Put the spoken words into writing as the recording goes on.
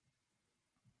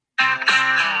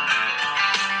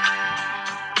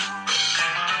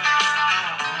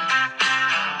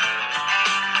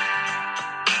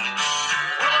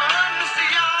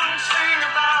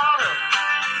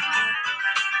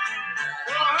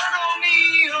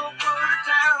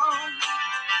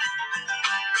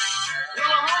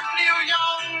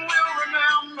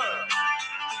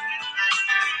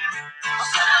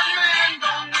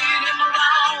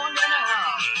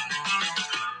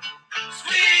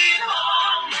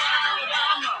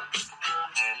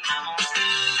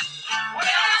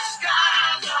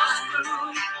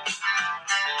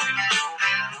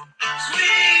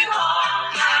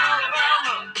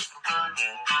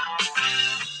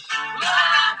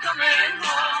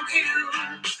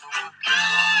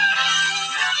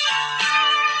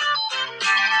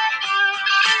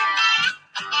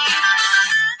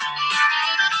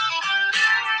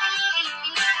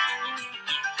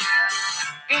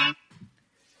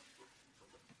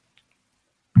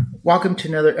Welcome to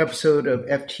another episode of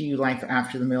FTU Life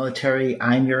After the Military.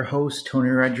 I'm your host, Tony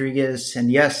Rodriguez.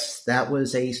 And yes, that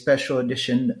was a special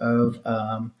edition of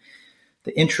the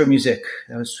intro music.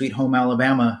 That was Sweet Home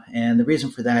Alabama. And the reason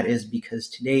for that is because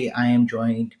today I am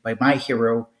joined by my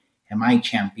hero and my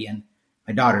champion,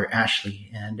 my daughter, Ashley.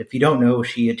 And if you don't know,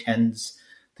 she attends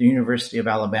the University of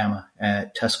Alabama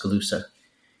at Tuscaloosa.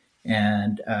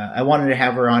 And I wanted to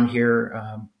have her on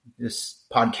here. This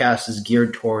podcast is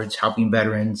geared towards helping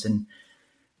veterans and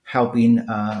helping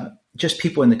just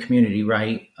people in the community,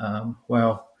 right? I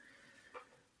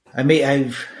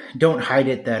don't hide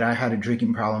it that I had a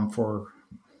drinking problem for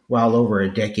well over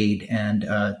a decade. And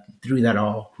through that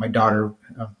all, my daughter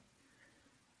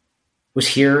was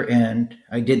here, and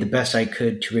I did the best I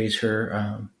could to raise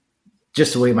her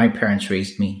just the way my parents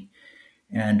raised me.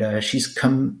 And she's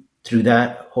come through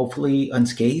that, hopefully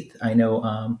unscathed. I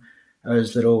know I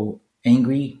was a little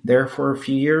angry there for a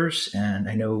few years, and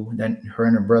I know that her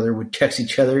and her brother would text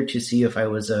each other to see if I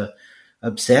was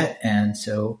upset. And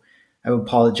so I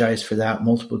apologize for that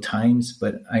multiple times,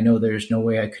 but I know there's no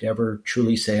way I could ever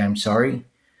truly say I'm sorry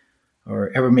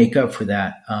or ever make up for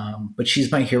that. But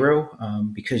she's my hero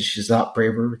because she's a lot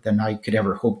braver than I could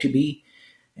ever hope to be.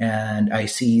 And I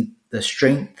see the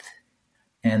strength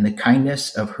and the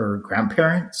kindness of her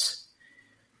grandparents.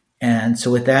 And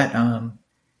so with that,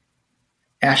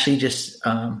 Ashley, just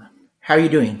how are you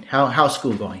doing? How's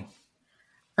school going?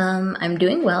 I'm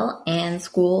doing well, and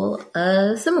school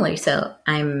similarly. So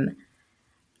I'm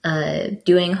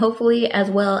doing hopefully as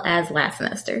well as last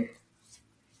semester.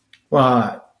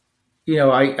 Well,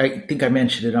 I think I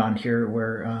mentioned it on here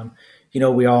where,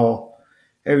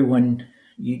 everyone,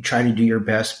 you try to do your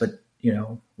best, but,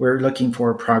 we're looking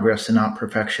for progress and not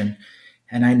perfection.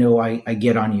 And I know I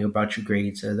get on you about your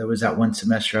grades. There was that one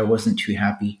semester I wasn't too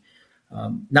happy.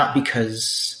 Not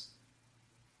because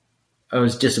I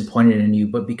was disappointed in you,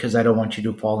 but because I don't want you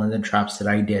to fall in the traps that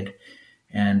I did.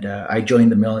 And I joined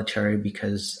the military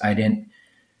because I didn't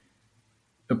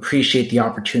appreciate the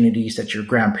opportunities that your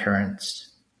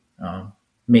grandparents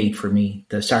made for me,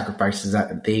 the sacrifices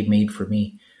that they made for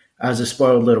me. I was a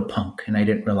spoiled little punk, and I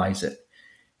didn't realize it.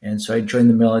 And so I joined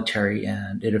the military,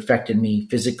 and it affected me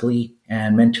physically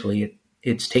and mentally.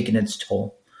 It's taken its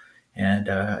toll. And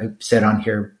I said on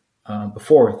here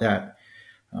before that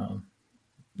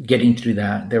getting through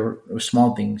that, there were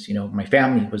small things. My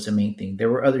family was the main thing.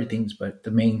 There were other things, but the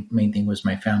main thing was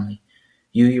my family.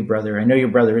 Your brother. I know your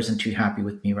brother isn't too happy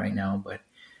with me right now, but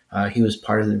he was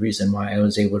part of the reason why I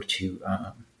was able to,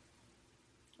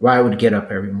 why I would get up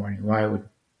every morning, why I would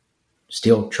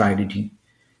still try to do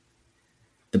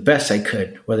the best I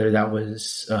could, whether that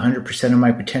was 100% of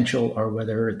my potential or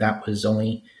whether that was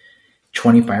only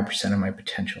 25% of my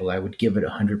potential. I would give it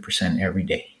 100% every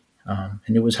day. And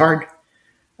it was hard.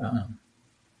 But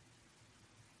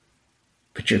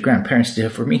your grandparents did it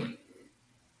for me.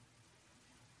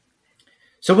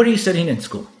 So what are you studying in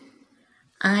school?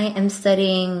 I am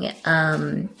studying,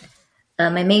 my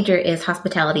major is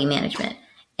hospitality management,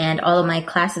 and all of my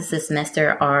classes this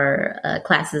semester are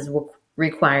classes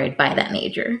required by that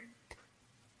major.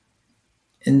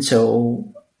 And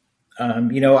so, I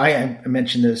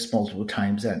mentioned this multiple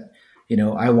times that,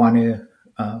 I want to,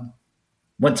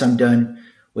 once I'm done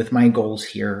with my goals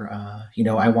here,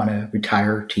 I want to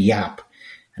retire to Yap,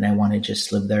 and I want to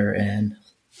just live there and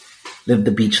live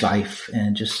the beach life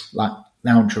and just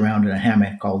lounge around in a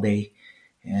hammock all day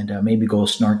and maybe go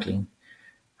snorkeling.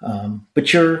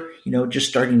 But you're, just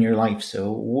starting your life.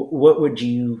 So what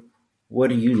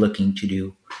are you looking to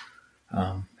do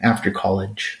after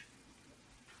college?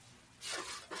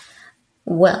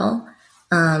 Well,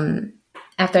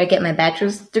 after I get my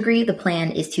bachelor's degree, the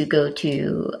plan is to go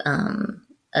to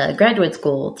graduate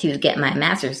school to get my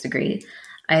master's degree,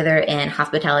 either in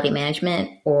hospitality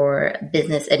management or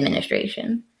business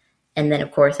administration. And then,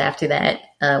 of course, after that,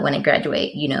 when I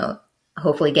graduate,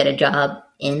 hopefully get a job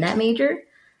in that major.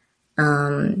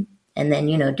 And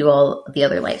then, do all the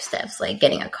other life steps like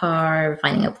getting a car,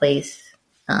 finding a place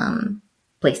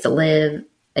to live,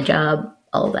 a job,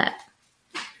 all of that.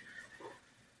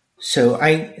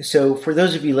 So for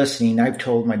those of you listening, I've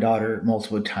told my daughter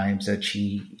multiple times that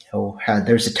she,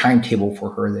 there's a timetable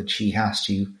for her that she has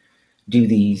to do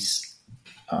these,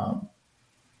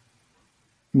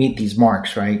 meet these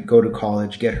marks, right? Go to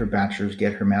college, get her bachelor's,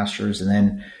 get her master's. And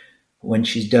then when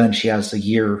she's done, she has a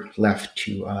year left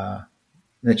to,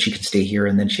 that she can stay here,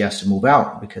 and then she has to move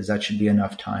out because that should be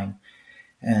enough time.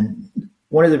 And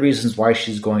one of the reasons why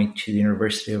she's going to the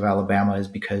University of Alabama is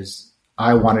because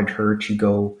I wanted her to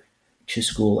go to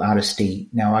school out of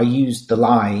state. Now, I used the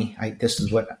lie. This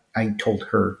is what I told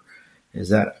her, is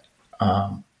that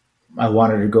I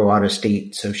wanted her to go out of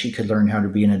state so she could learn how to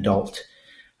be an adult.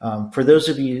 For those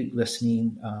of you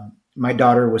listening, my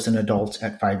daughter was an adult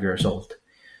at 5 years old.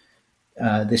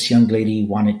 This young lady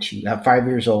at 5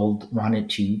 years old, wanted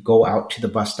to go out to the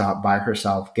bus stop by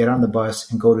herself, get on the bus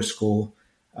and go to school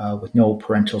with no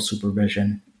parental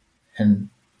supervision. And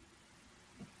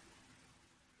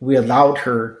we allowed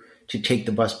her to take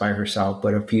the bus by herself,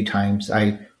 but a few times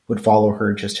I would follow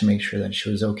her just to make sure that she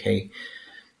was okay.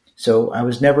 So I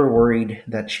was never worried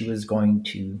that she was going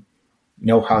to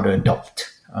know how to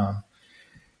adult.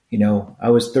 I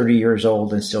was 30 years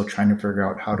old and still trying to figure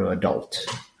out how to adult.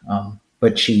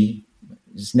 But she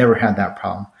has never had that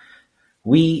problem.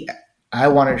 I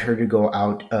wanted her to go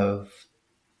out of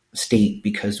state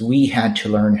because we had to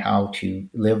learn how to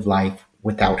live life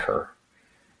without her.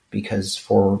 Because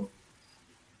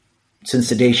since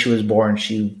the day she was born,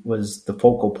 she was the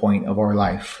focal point of our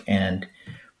life. And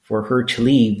for her to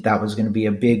leave, that was going to be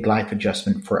a big life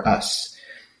adjustment for us.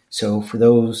 So for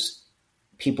those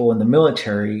people in the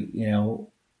military,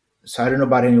 so I don't know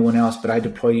about anyone else, but I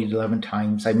deployed 11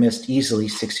 times. I missed easily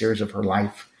 6 years of her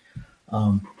life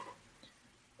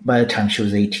by the time she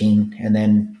was 18. And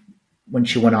then when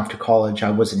she went off to college,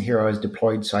 I wasn't here. I was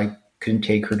deployed, so I couldn't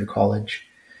take her to college.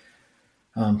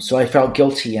 So I felt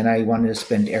guilty, and I wanted to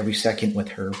spend every second with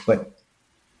her. But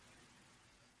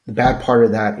the bad part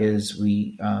of that is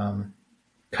we kind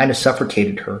of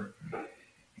suffocated her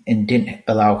and didn't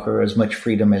allow her as much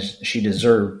freedom as she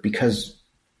deserved, because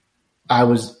I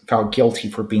felt guilty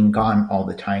for being gone all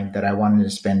the time, that I wanted to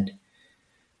spend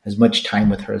as much time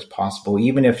with her as possible.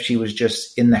 Even if she was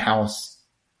just in the house,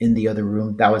 in the other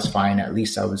room, that was fine. At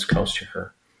least I was close to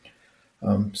her.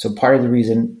 So part of the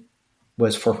reason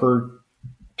was for her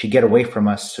to get away from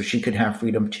us so she could have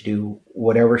freedom to do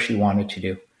whatever she wanted to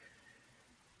do.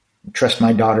 Trust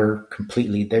my daughter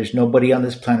completely. There's nobody on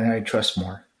this planet I trust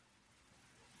more.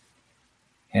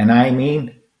 And I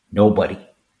mean nobody.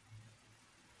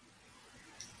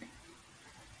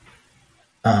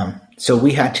 So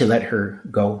we had to let her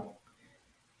go,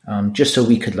 just so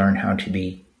we could learn how to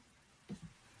be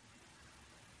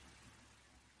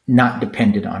not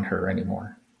dependent on her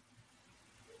anymore.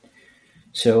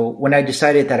 So when I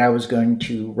decided that I was going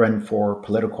to run for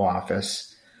political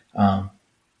office,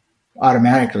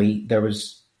 automatically there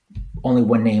was only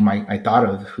one name I thought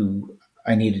of who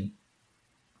I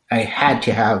had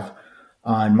to have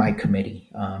on my committee.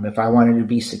 If I wanted to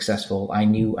be successful, I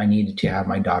knew I needed to have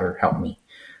my daughter help me.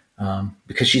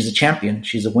 Because she's a champion.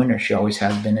 She's a winner. She always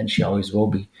has been, and she always will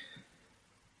be.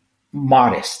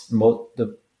 Modest.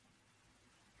 The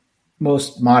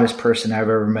most modest person I've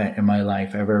ever met in my life,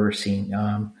 I've ever seen.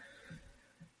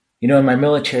 In my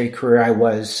military career, I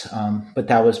was, but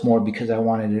that was more because I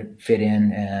wanted to fit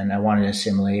in and I wanted to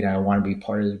assimilate. I want to be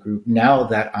part of the group. Now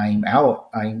that I'm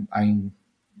out,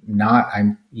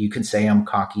 you can say I'm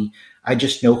cocky. I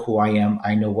just know who I am.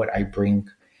 I know what I bring.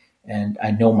 And I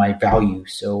know my value.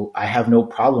 So I have no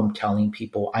problem telling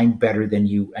people I'm better than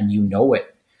you, and you know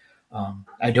it.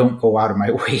 I don't go out of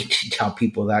my way to tell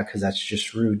people that, because that's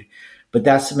just rude. But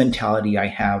that's the mentality I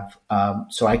have,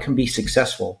 so I can be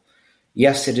successful.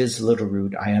 Yes, it is a little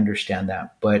rude. I understand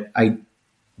that. But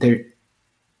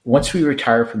once we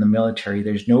retire from the military,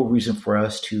 there's no reason for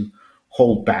us to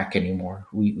hold back anymore.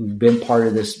 We've been part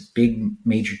of this big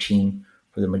major team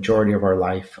for the majority of our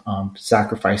life,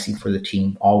 sacrificing for the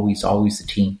team, always the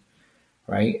team,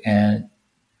 right? And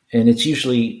it's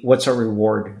usually, what's our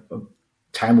reward?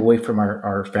 Time away from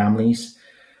our families,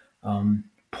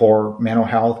 poor mental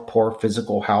health, poor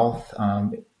physical health.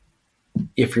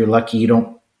 If you're lucky,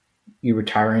 you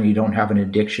retire and you don't have an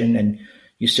addiction, and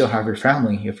you still have your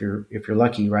family if you're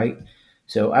lucky, right?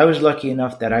 So I was lucky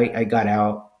enough that I got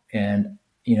out, and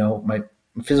my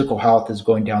physical health is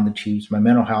going down the tubes. My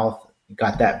mental health,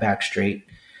 got that back straight.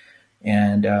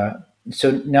 And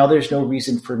so now there's no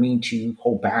reason for me to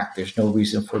hold back. There's no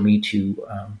reason for me to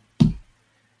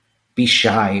be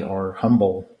shy or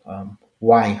humble.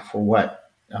 Why? For what?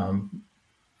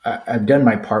 I've done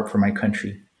my part for my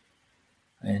country.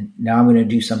 And now I'm going to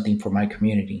do something for my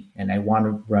community. And I want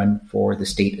to run for the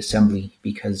state assembly,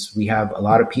 because we have a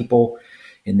lot of people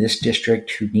in this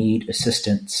district who need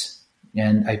assistance.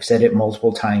 And I've said it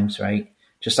multiple times, right?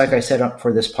 Just like I said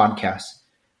for this podcast,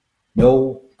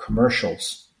 no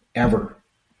commercials ever,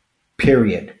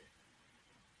 period.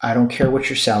 I don't care what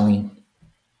you're selling.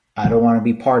 I don't want to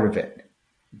be part of it.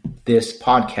 This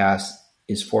podcast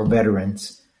is for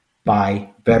veterans, by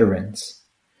veterans.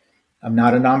 I'm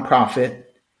not a nonprofit.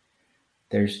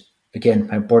 Again,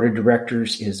 my board of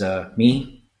directors is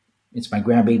me. It's my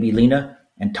grandbaby Lena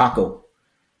and Taco.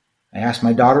 I asked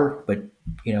my daughter, but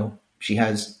she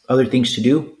has other things to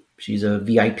do. She's a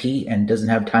VIP and doesn't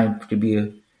have time to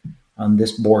be on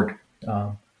this board.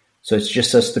 So it's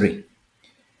just us three.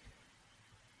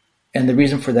 And the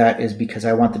reason for that is because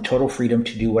I want the total freedom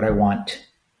to do what I want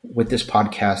with this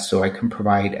podcast, so I can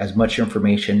provide as much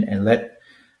information and let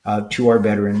to our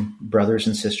veteran brothers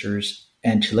and sisters,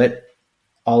 and to let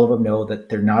all of them know that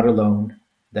they're not alone,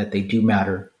 that they do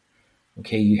matter.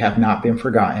 Okay, you have not been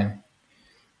forgotten.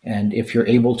 And if you're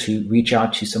able to reach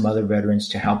out to some other veterans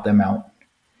to help them out,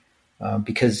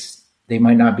 because they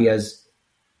might not be as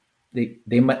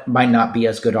might not be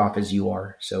as good off as you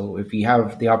are. So if you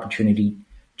have the opportunity,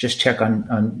 just check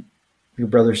on your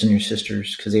brothers and your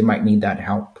sisters, because they might need that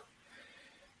help.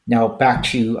 Now back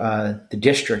to the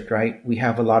district, right? We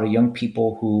have a lot of young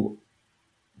people who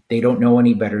they don't know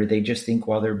any better. They just think,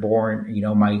 well, they're born,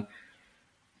 my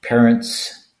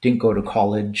parents didn't go to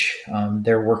college.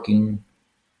 They're working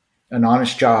an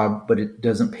honest job, but it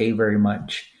doesn't pay very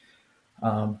much.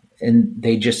 And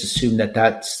they just assume that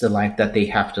that's the life that they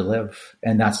have to live.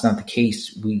 And that's not the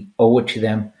case. We owe it to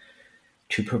them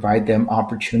to provide them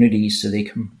opportunities so they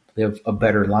can live a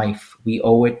better life. We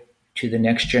owe it to the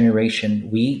next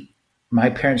generation.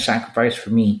 My parents sacrificed for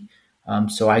me,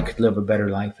 so I could live a better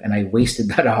life, and I wasted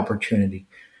that opportunity.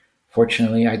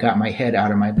 Fortunately, I got my head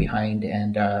out of my behind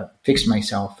and fixed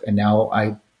myself, and now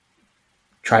I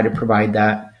try to provide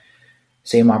that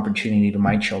same opportunity to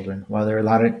my children. While there are a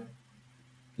lot of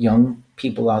young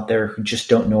people out there who just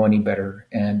don't know any better,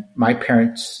 and my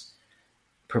parents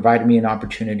provided me an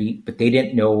opportunity, but they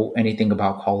didn't know anything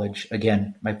about college.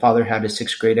 Again, my father had a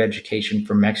 6th grade education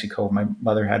from Mexico. My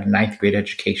mother had a 9th grade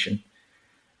education.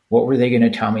 What were they going to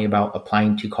tell me about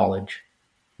applying to college?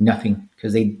 Nothing,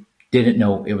 because they didn't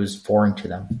know. It was foreign to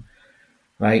them,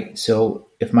 right? So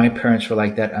if my parents were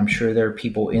like that, I'm sure there are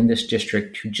people in this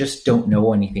district who just don't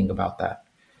know anything about that.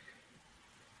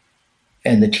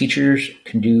 And the teachers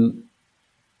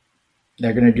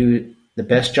they're going to do the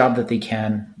best job that they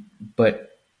can,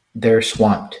 but they're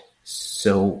swamped.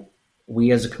 So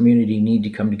we as a community need to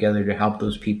come together to help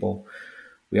those people.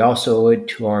 We also owe it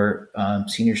to our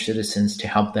senior citizens to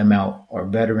help them out. Our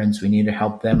veterans, we need to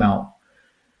help them out.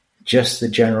 Just the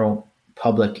general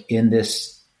public in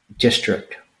this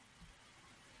district.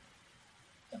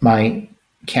 My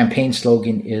campaign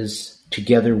slogan is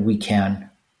 "Together we can." ...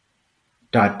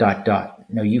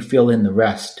 Now you fill in the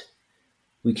rest.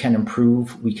 We can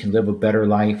improve. We can live a better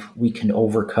life. We can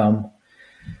overcome.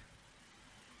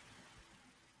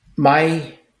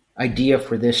 My idea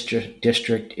for this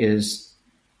district is,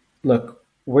 look,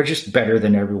 we're just better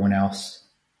than everyone else.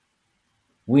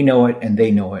 We know it and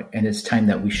they know it, and it's time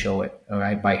that we show it, all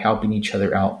right, by helping each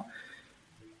other out.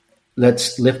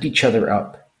 Let's lift each other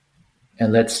up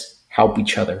and let's help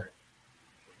each other.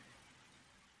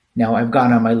 Now, I've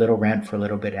gone on my little rant for a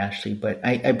little bit, Ashley, but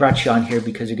I brought you on here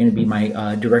because you're going to be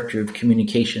my director of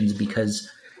communications, because,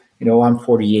 I'm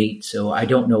 48, so I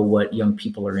don't know what young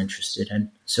people are interested in.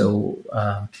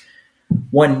 So,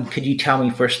 one, could you tell me,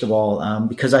 first of all,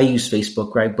 because I use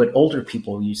Facebook, right, but older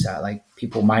people use that, like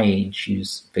people my age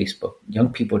use Facebook.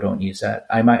 Young people don't use that.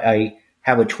 I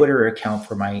have a Twitter account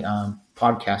for my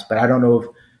podcast, but I don't know if,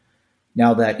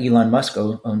 now that Elon Musk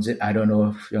owns it, I don't know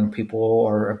if young people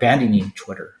are abandoning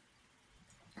Twitter.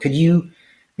 Could you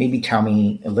maybe tell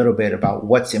me a little bit about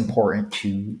what's important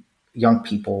to young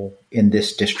people in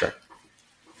this district?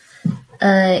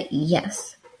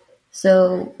 Yes.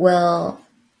 So, well,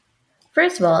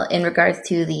 first of all, in regards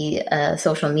to the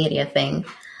social media thing,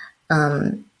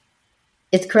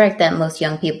 it's correct that most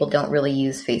young people don't really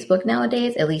use Facebook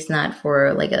nowadays, at least not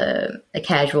for like a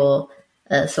casual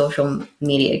social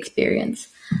media experience.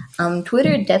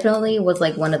 Twitter definitely was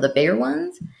like one of the bigger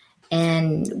ones.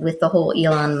 And with the whole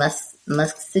Elon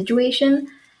Musk situation,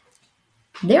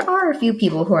 there are a few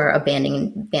people who are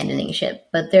abandoning ship,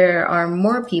 but there are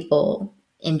more people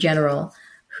in general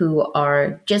who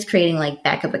are just creating like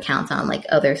backup accounts on like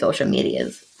other social media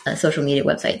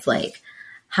websites like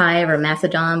Hive or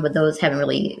Mastodon, but those haven't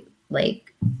really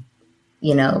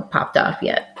popped off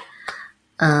yet.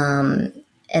 And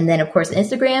then of course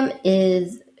Instagram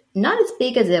is not as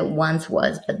big as it once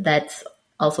was, but that's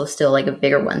also still like a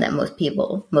bigger one that most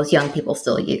young people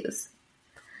still use.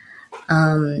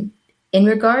 In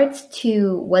regards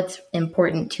to what's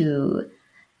important to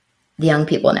the young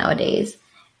people nowadays,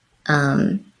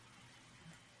 I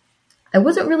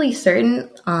wasn't really certain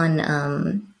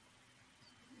on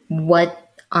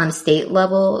what on state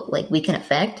level like we can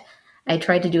affect. I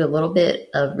tried to do a little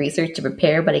bit of research to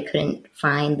prepare, but I couldn't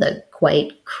find the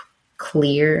quite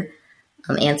clear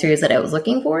answers that I was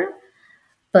looking for.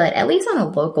 But at least on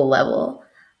a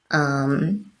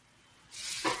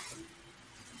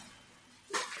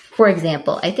for for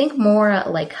example, I think more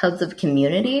like hubs of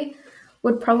community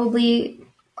would probably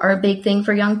are a big thing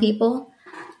for young people.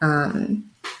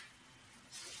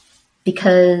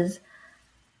 Because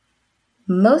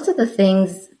most of the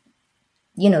things,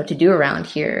 to do around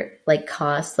here, like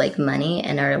cost like money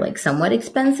and are like somewhat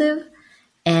expensive.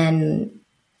 And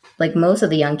like most of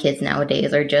the young kids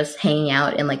nowadays are just hanging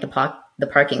out in like the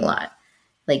parking lot,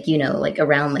 like, like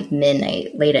around like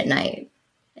midnight, late at night.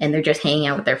 And they're just hanging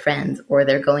out with their friends, or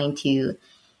they're going to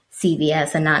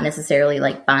CVS and not necessarily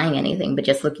like buying anything, but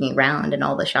just looking around and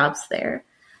all the shops there.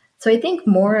 So I think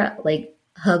more like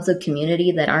hubs of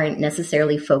community that aren't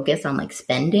necessarily focused on like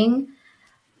spending.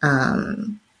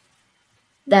 That's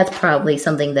probably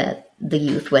something that the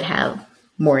youth would have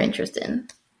more interest in.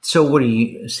 So what are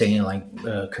you saying, like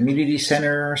a community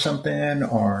center or something,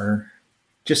 or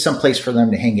just some place for them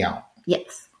to hang out?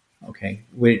 Yes. Okay.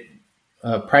 With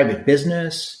private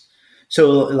business. So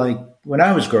like when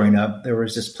I was growing up, there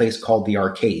was this place called the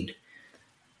Arcade.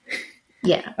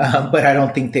 Yeah. But I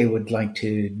don't think they would like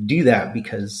to do that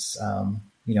because,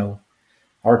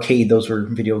 Arcade, those were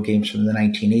video games from the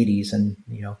 1980s. And,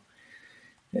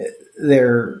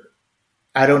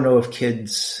 I don't know if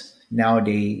kids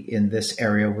nowadays in this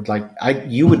area would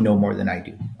you would know more than I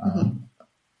do.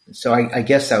 So I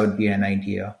guess that would be an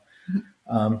idea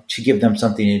to give them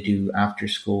something to do after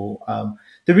school.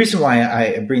 The reason why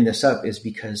I bring this up is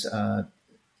because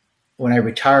when I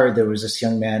retired, there was this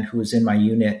young man who was in my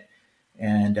unit,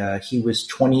 and he was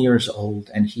 20 years old,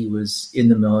 and he was in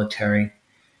the military,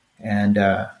 and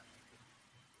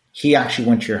he actually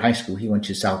went to your high school. He went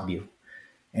to Southview,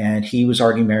 and he was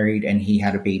already married, and he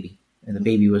had a baby, and the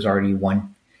baby was already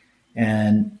one.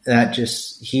 And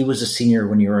he was a senior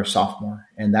when you were a sophomore.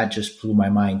 And that just blew my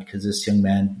mind because this young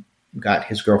man got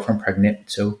his girlfriend pregnant.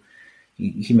 So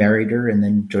he married her and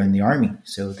then joined the Army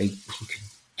so he could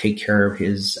take care of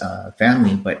his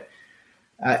family. But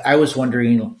I was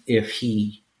wondering if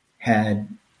he had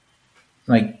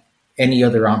like any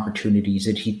other opportunities.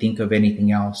 Did he think of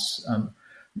anything else?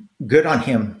 Good on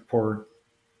him for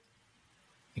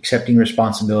accepting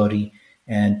responsibility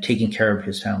and taking care of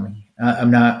his family.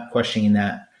 I'm not questioning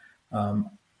that.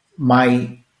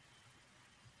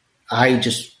 I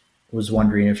just was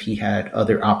wondering if he had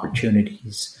other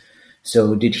opportunities.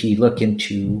 So did he look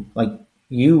into, like,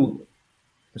 you,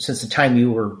 since the time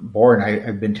you were born,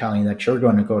 I've been telling you that you're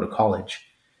going to go to college.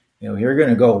 You're going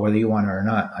to go whether you want to or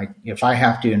not. If I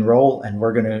have to enroll and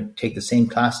we're going to take the same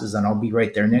classes and I'll be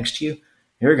right there next to you,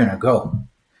 you're going to go.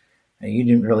 And you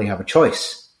didn't really have a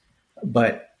choice.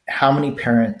 But how many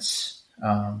parents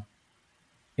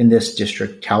in this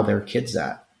district tell their kids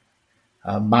that?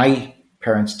 My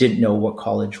parents didn't know what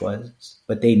college was,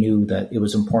 but they knew that it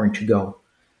was important to go.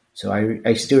 So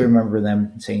I still remember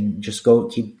them saying, just go,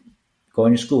 keep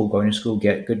going to school,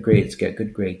 get good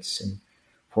grades. And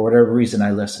for whatever reason,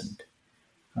 I listened.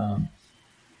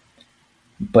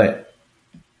 But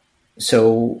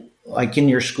so like in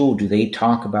your school, do they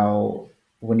talk about,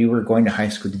 when you were going to high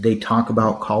school, did they talk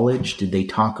about college? Did they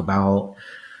talk about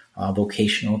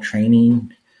vocational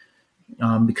training?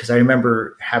 Because I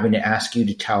remember having to ask your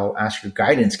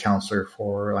guidance counselor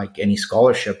for like any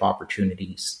scholarship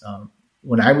opportunities.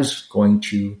 When I was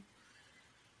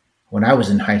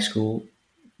in high school,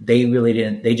 they really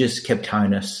didn't, they just kept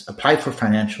telling us apply for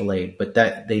financial aid, but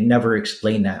that they never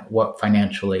explained what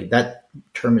financial aid, that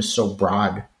term is so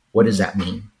broad. What does that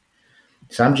mean?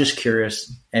 So I'm just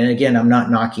curious. And again, I'm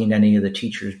not knocking any of the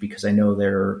teachers because I know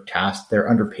they're tasked, they're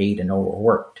underpaid and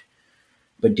overworked.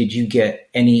 But did you get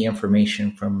any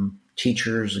information from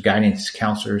teachers, guidance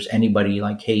counselors, anybody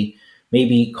like, hey,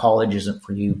 maybe college isn't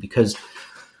for you? Because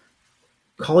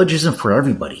college isn't for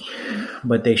everybody,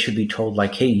 but they should be told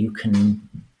like, hey, you can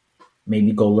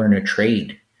maybe go learn a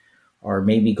trade or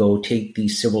maybe go take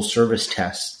these civil service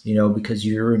tests, because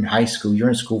you're in high school, you're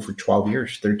in school for 12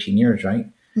 years, 13 years, right?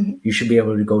 Mm-hmm. You should be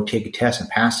able to go take a test and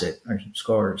pass it or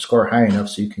score high enough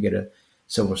so you can get a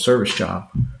civil service job.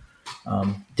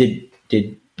 How did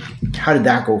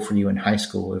that go for you in high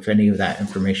school, if any of that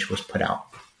information was put out?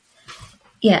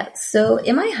 Yeah. So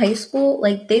in my high school,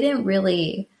 like they didn't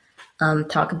really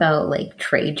talk about like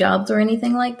trade jobs or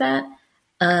anything like that.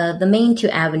 The main two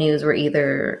avenues were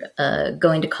either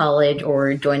going to college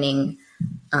or joining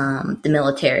the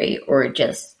military or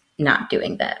just not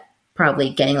doing that, probably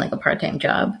getting like a part-time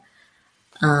job.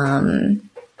 I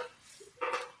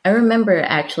remember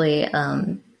actually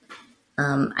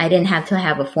I didn't have to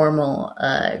have a formal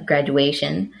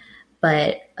graduation,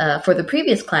 but for the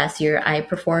previous class year, I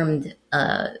performed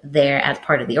there as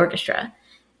part of the orchestra.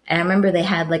 And I remember they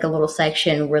had like a little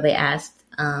section where they asked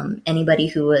anybody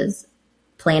who was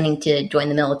planning to join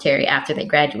the military after they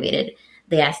graduated,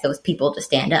 they asked those people to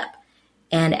stand up.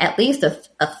 And at least a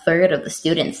third of the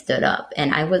students stood up.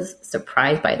 And I was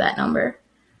surprised by that number.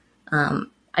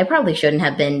 I probably shouldn't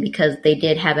have been, because they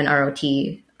did have an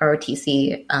ROTC,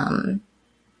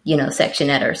 section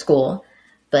at our school.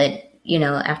 But,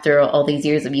 after all these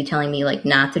years of you telling me like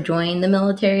not to join the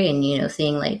military and,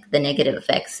 seeing like the negative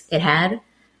effects it had,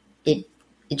 it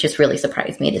just really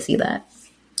surprised me to see that.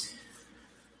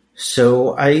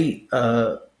 So I,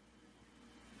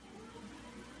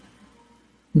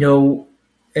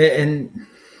 and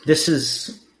this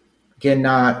is, again,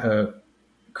 not a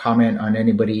comment on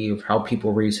anybody of how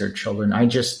people raise their children. I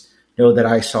just know that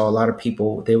I saw a lot of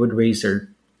people, they would raise their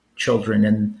children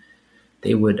and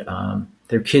they would,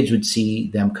 their kids would see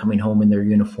them coming home in their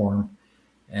uniform.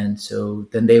 And so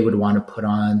then they would want to put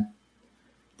on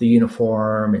the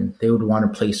uniform and they would want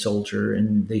to play soldier,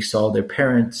 and they saw their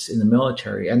parents in the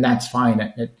military, and that's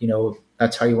fine.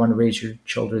 That's how you want to raise your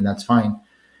children. That's fine.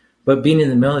 But being in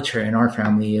the military in our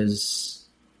family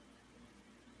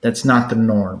that's not the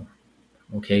norm.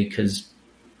 Okay. Cause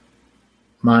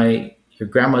your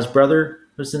grandma's brother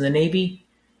was in the Navy.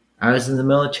 I was in the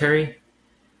military,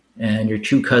 and your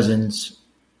two cousins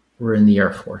were in the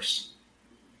Air Force,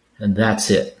 and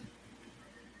that's it.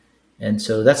 And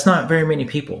so that's not very many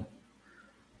people.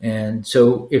 And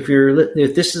so if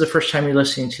this is the first time you're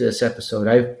listening to this episode,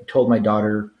 I've told my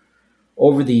daughter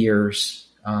over the years,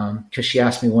 because she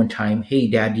asked me one time, "Hey,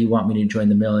 Dad, do you want me to join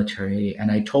the military?" And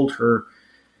I told her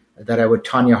that I would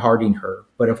Tanya Harding her.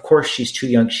 But of course, she's too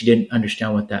young. She didn't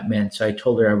understand what that meant. So I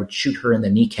told her I would shoot her in the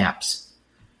kneecaps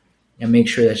and make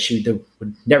sure that she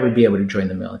would never be able to join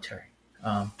the military.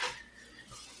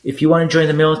 If you want to join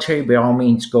the military, by all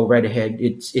means, go right ahead.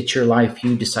 It's your life.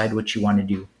 You decide what you want to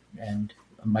do. And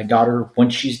my daughter,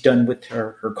 once she's done with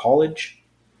her college,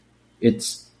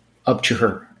 it's up to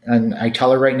her. And I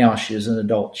tell her right now, she is an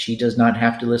adult. She does not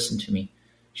have to listen to me.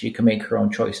 She can make her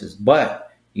own choices.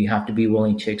 But you have to be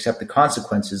willing to accept the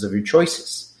consequences of your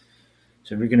choices.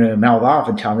 So if you're going to mouth off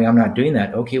and tell me I'm not doing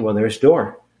that, okay, well, there's a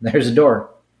door. There's a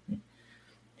door.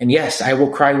 And yes, I will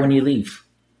cry when you leave.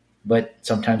 But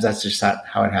sometimes that's just not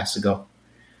how it has to go.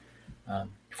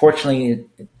 Fortunately,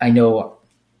 I know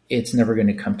it's never going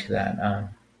to come to that.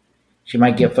 She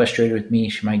might get frustrated with me.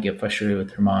 She might get frustrated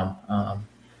with her mom.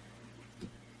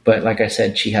 But like I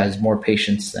said, she has more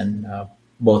patience than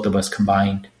both of us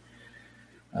combined.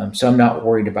 So I'm not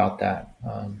worried about that.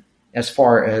 As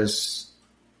far as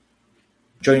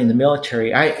joining the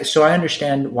military, I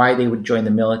understand why they would join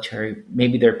the military.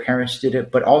 Maybe their parents did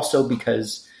it, but also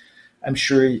because I'm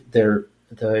sure the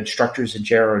instructors at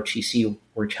JROTC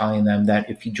were telling them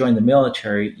that if you join the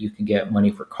military, you can get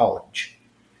money for college.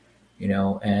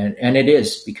 And it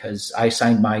is, because I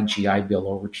signed my GI Bill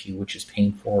over to you, which is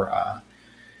paying for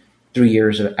 3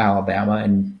 years of Alabama.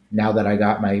 And now that I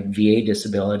got my VA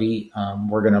disability,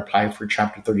 we're going to apply for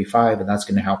Chapter 35, and that's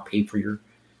going to help pay for your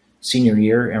senior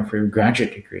year and for your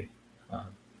graduate degree.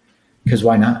 Because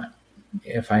why not?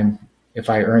 If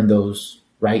I earn those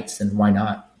rights, then why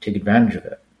not take advantage of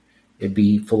it? It'd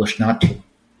be foolish not to.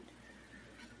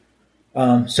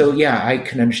 So yeah, I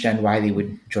can understand why they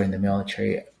would join the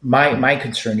military. My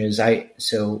concern is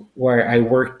where I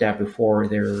worked at before,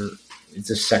 there is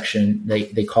a section,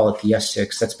 they call it the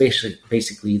S6. That's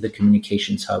basically the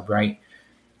communications hub, right?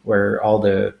 Where all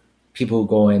the people who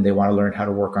go in, they want to learn how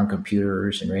to work on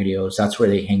computers and radios. That's where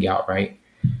they hang out, right?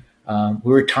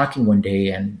 We were talking one day,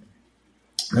 and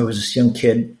there was this young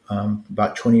kid,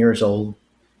 about 20 years old,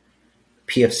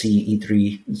 PFC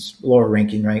E3, is lower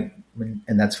ranking, right?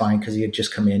 And that's fine, because he had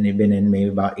just come in. He'd been in maybe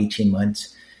about 18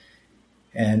 months.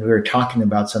 And we were talking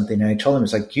about something, and I told him,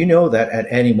 it's like, that at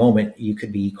any moment you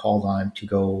could be called on to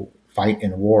go fight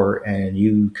in a war, and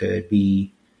you could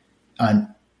be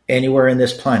on anywhere in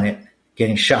this planet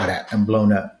getting shot at and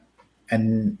blown up.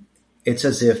 And it's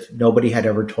as if nobody had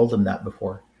ever told him that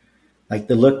before. Like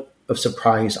the look of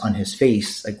surprise on his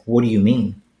face, like, what do you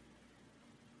mean?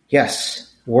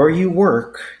 Yes, where you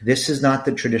work, this is not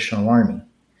the traditional army.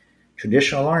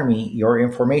 Traditional army, your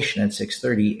information at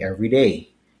 6:30 every day.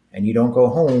 And you don't go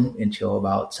home until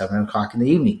about 7 o'clock in the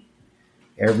evening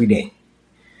every day.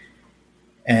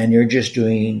 And you're just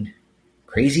doing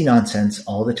crazy nonsense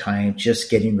all the time, just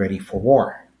getting ready for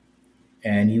war.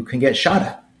 And you can get shot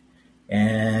at.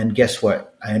 And guess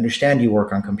what? I understand you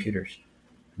work on computers.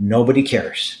 Nobody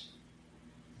cares.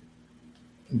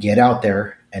 Get out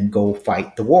there and go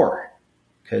fight the war,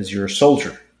 because you're a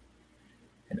soldier.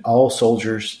 And all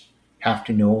soldiers have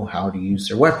to know how to use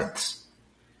their weapons.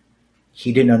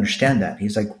 He didn't understand that.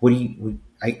 He's like,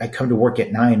 I come to work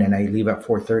at 9 and I leave at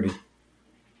 4:30.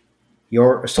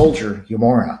 You're a soldier, you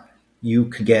moron. You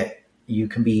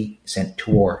can be sent to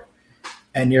war,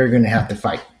 and you're going to have to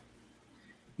fight.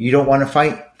 You don't want to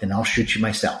fight, then I'll shoot you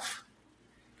myself,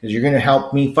 because you're going to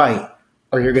help me fight,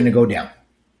 or you're going to go down.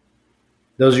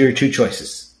 Those are your two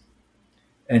choices.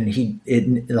 And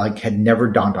it had never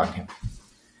dawned on him.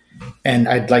 And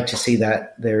I'd like to say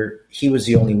that he was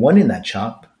the only one in that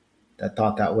shop that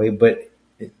thought that way, but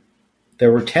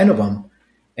there were 10 of them,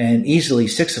 and easily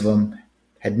 6 of them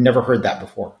had never heard that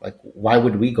before. Like, why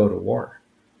would we go to war?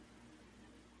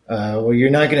 Well, you're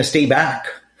not going to stay back.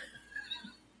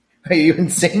 Are you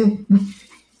insane? You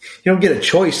don't get a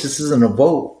choice. This isn't a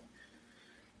vote.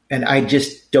 And I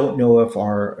just don't know if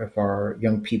our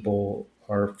young people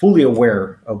are fully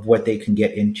aware of what they can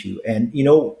get into. And,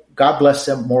 God bless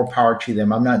them, more power to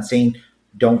them. I'm not saying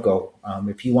don't go.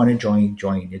 If you want to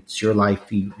join. It's your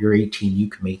life. You're 18. You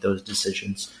can make those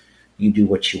decisions. You do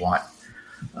what you want.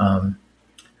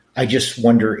 I just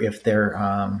wonder if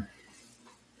they're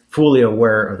fully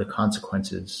aware of the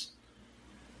consequences.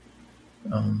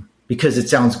 Because it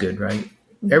sounds good, right?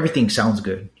 Everything sounds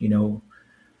good,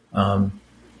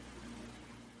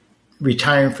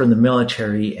 retiring from the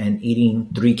military and eating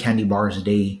 3 candy bars a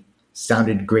day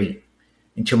sounded great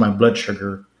until my blood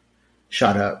sugar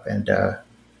shot up, and I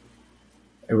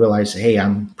realized, hey,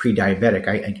 I'm pre-diabetic.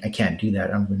 I can't do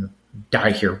that. I'm going to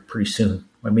die here pretty soon.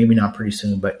 Well, maybe not pretty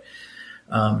soon, but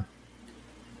I'm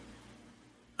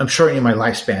shortening my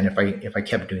lifespan if I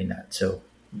kept doing that. So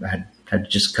I had to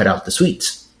just cut out the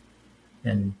sweets,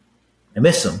 and I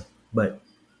miss them, but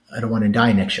I don't want to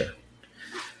die next year.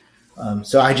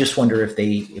 So I just wonder if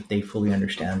they fully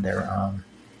understand their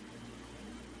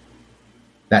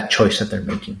that choice that they're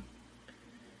making.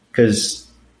 Because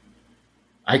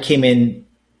I came in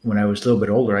when I was a little bit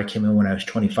older. I came in when I was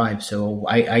 25, so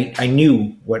I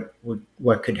knew what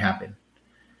could happen.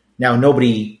 Now,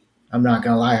 nobody, I'm not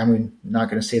going to lie, I'm not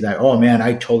going to say that, oh man,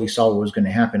 I totally saw what was going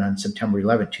to happen on September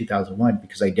 11th, 2001,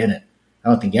 because I didn't. I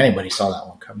don't think anybody saw that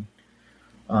one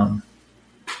coming.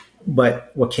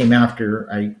 But what came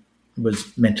after, I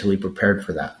was mentally prepared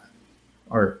for that,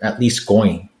 or at least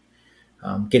going.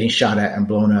 Getting shot at and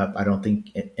blown up, I don't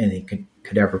think anything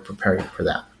could ever prepare you for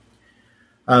that.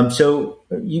 So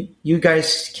you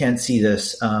guys can't see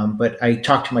this, but I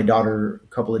talked to my daughter a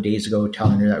couple of days ago,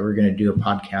 telling her that we were going to do a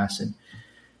podcast, and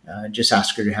just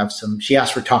asked her to have she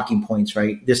asked for talking points,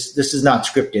 right? This is not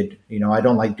scripted. I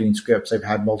don't like doing scripts. I've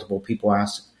had multiple people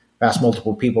asked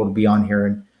multiple people to be on here,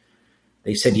 and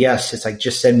they said yes. It's like,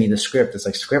 just send me the script. It's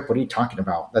like, script? What are you talking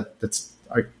about?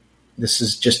 This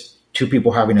is just 2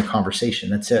 people having a conversation.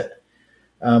 That's it.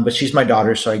 But she's my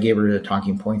daughter, so I gave her the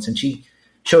talking points, and she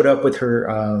showed up with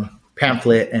her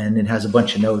pamphlet, and it has a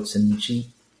bunch of notes, and she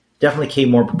definitely came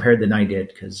more prepared than I did,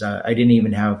 because I didn't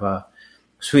even have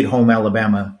Sweet Home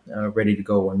Alabama ready to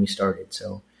go when we started.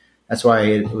 So that's why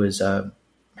it was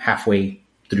halfway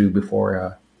through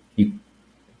before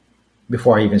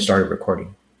I even started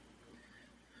recording.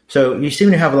 So you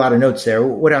seem to have a lot of notes there.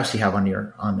 What else do you have on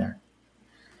there?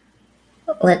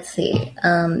 Let's see.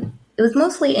 It was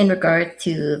mostly in regard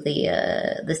to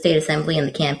the state assembly and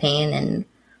the campaign and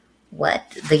what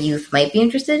the youth might be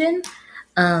interested in.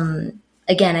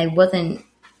 Again, I wasn't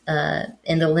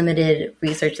in the limited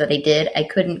research that I did. I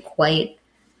couldn't quite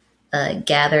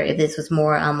gather if this was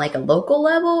more on like a local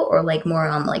level or like more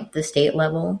on like the state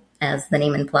level, as the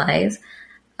name implies.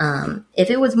 If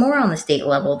it was more on the state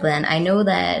level, then I know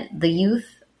that the youth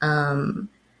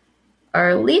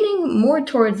are leaning more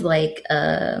towards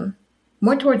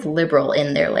liberal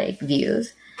in their like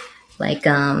views. Like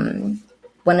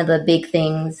one of the big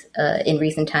things in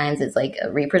recent times is like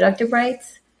reproductive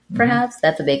rights. Perhaps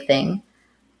that's a big thing,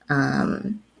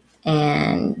 and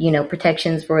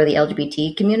protections for the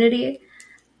LGBT community.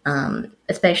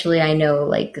 Especially, I know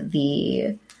like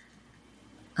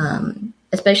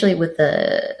especially with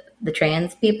the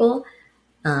trans people.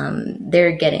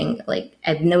 They're getting, like,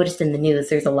 I've noticed in the news,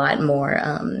 there's a lot more,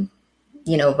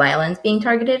 violence being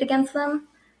targeted against them.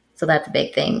 So that's a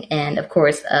big thing. And of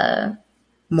course,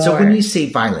 more. So when you say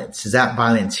violence, is that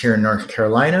violence here in North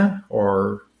Carolina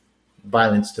or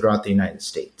violence throughout the United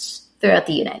States? Throughout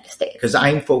the United States. Because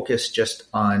I'm focused just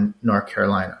on North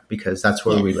Carolina, because that's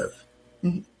where we live.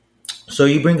 Mm-hmm. So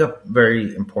you bring up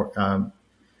very important,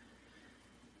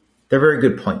 they're very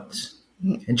good points.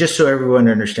 And just so everyone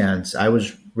understands, I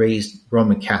was raised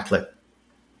Roman Catholic.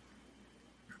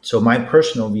 So my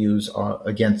personal views are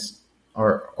against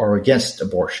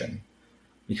abortion,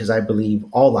 because I believe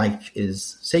all life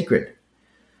is sacred.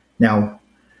 Now,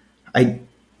 I'm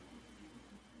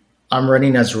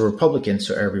running as a Republican,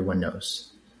 so everyone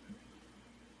knows.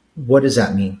 What does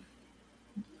that mean?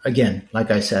 again,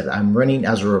 like I said, I'm running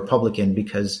as a Republican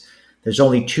because there's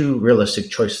only two realistic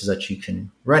choices that you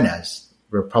can run as,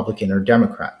 Republican or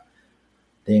Democrat.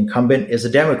 The incumbent is a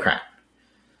Democrat,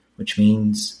 which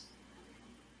means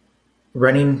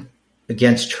running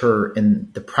against her in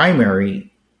the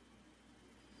primary,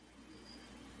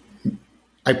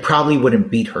 I probably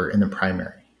wouldn't beat her in the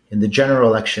primary. In the general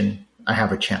election, I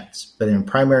have a chance. But in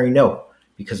primary, no,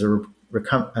 because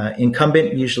the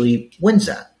incumbent usually wins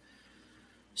that.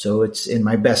 So it's in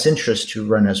my best interest to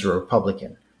run as a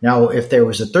Republican. Now, if there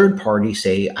was a third party,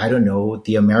 say, I don't know,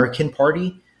 the American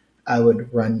Party, I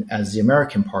would run as the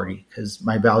American Party because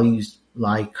my values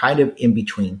lie kind of in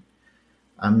between.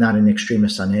 I'm not an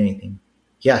extremist on anything.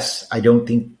 Yes, I don't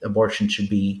think abortion should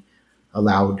be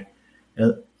allowed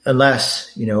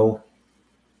unless,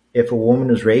 if a woman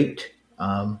was raped,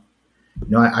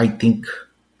 I think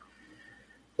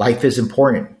life is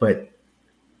important, but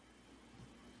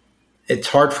it's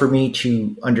hard for me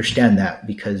to understand that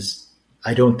because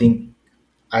I don't think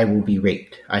I will be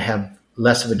raped. I have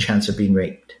less of a chance of being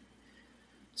raped.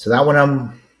 So that one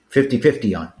I'm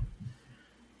 50-50 on.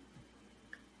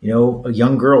 A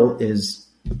young girl is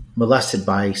molested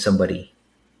by somebody.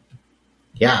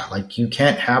 Yeah, like you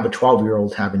can't have a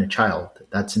 12-year-old having a child.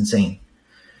 That's insane.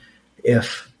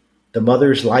 If the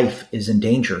mother's life is in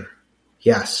danger,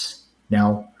 yes.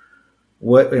 Now,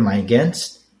 what am I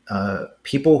against?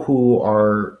 People who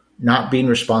are not being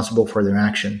responsible for their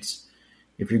actions.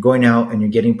 If you're going out and you're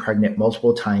getting pregnant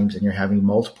multiple times and you're having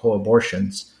multiple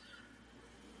abortions,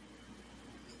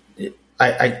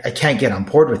 I can't get on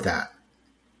board with that.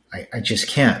 I just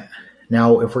can't.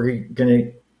 Now, if we're going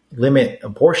to limit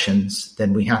abortions,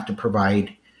 then we have to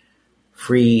provide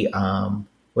free,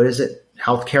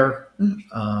 healthcare,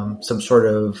 some sort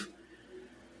of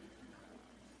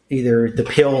either the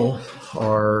pill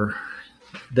or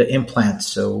the implants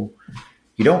so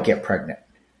you don't get pregnant,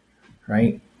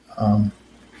 right?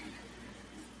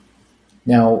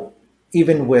 Now,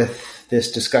 even with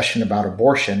this discussion about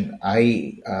abortion,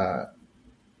 I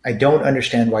don't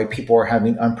understand why people are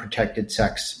having unprotected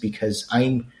sex because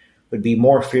I would be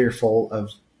more fearful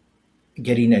of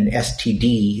getting an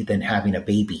STD than having a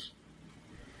baby.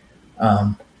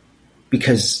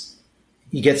 Because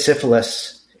you get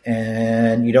syphilis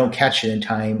and you don't catch it in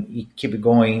time, you keep it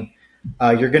going,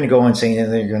 you're going to go insane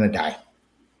and then you're going to die.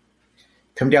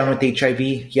 Come down with HIV.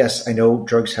 Yes, I know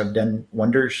drugs have done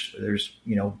wonders. There's,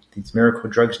 these miracle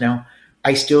drugs now.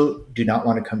 I still do not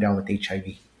want to come down with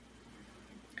HIV.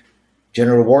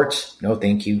 Genital warts? No,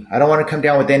 thank you. I don't want to come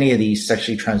down with any of these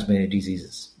sexually transmitted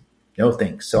diseases. No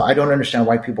thanks. So I don't understand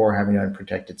why people are having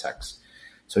unprotected sex.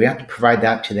 So we have to provide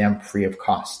that to them free of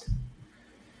cost.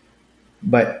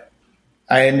 But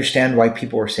I understand why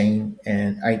people are saying,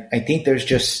 and I think there's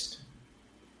just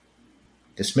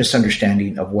this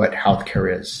misunderstanding of what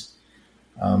healthcare is.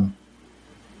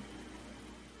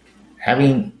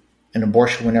 Having an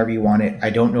abortion whenever you want it,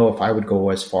 I don't know if I would go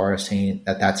as far as saying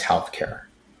that that's healthcare.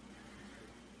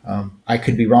 I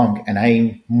could be wrong, and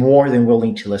I'm more than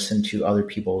willing to listen to other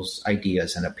people's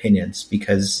ideas and opinions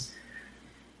because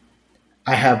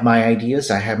I have my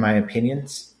ideas, I have my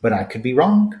opinions, but I could be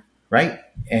wrong, right?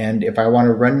 And if I want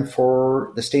to run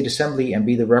for the state assembly and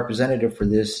be the representative for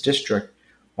this district,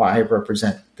 well, I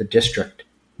represent the district,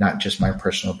 not just my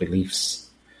personal beliefs.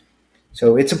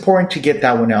 So it's important to get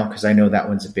that one out because I know that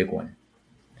one's a big one.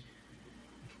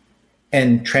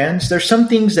 And trans, there's some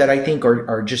things that I think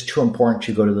are just too important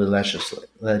to go to the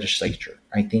legislature.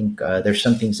 I think there's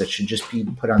some things that should just be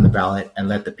put on the ballot and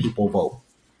let the people vote.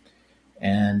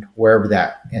 And wherever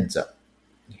that ends up,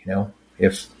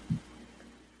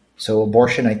 So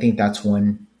abortion, I think that's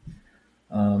one.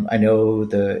 I know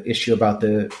the issue about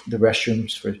the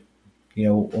restrooms for,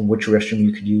 on which restroom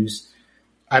you could use.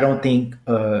 I don't think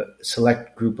a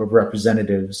select group of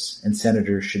representatives and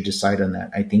senators should decide on that.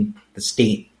 I think the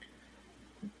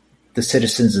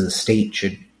citizens of the state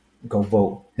should go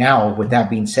vote. Now, with that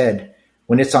being said,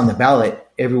 when it's on the ballot,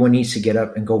 everyone needs to get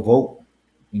up and go vote.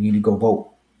 You need to go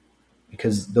vote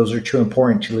because those are too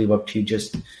important to leave up to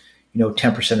just,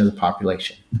 10% of the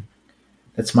population.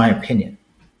 That's my opinion.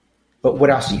 But what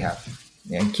else do you have?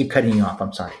 And keep cutting you off.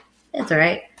 I'm sorry. That's all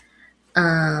right.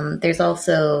 There's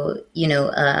also,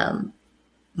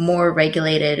 more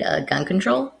regulated gun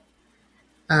control.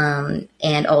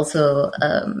 And also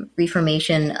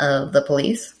reformation of the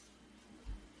police.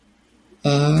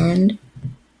 And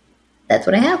that's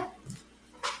what I have.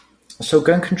 So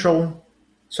gun control,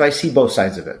 so I see both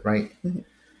sides of it, right? Mm-hmm.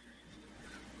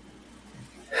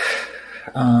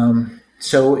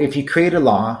 So if you create a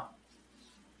law,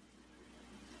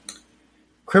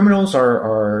 criminals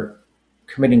are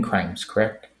committing crimes,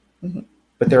 correct? Mm-hmm.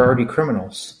 but they're already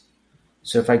criminals.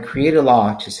 So if I create a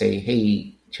law to say,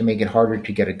 hey, to make it harder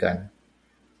to get a gun,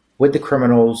 would the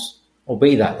criminals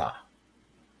obey that law?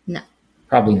 No.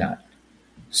 Probably not.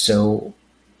 So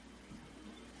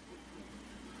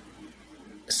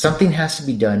something has to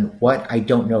be done. What, I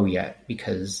don't know yet,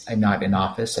 because I'm not in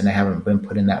office and I haven't been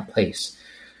put in that place.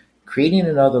 Creating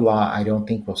another law, I don't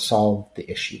think will solve the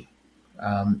issue.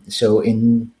 So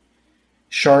in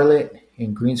Charlotte,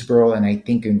 in Greensboro, and I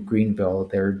think in Greenville,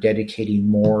 they're dedicating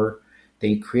more.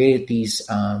 They created these,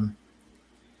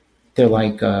 they're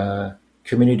like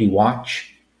community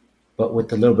watch, but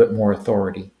with a little bit more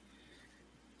authority.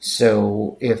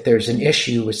 So if there's an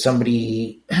issue with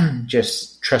somebody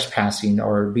just trespassing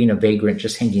or being a vagrant,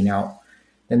 just hanging out,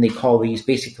 then they call these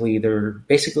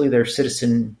they're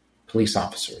citizen police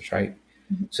officers, right?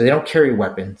 Mm-hmm. So they don't carry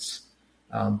weapons,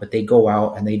 but they go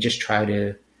out and they just try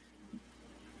to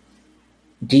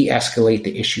de-escalate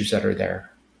the issues that are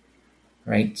there,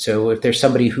 right? So if there's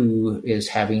somebody who is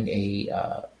having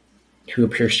who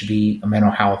appears to be a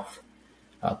mental health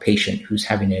patient who's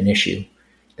having an issue,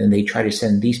 then they try to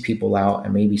send these people out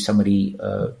and maybe somebody,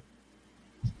 a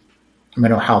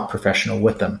mental health professional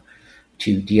with them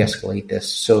to de-escalate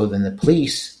this. So then the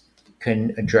police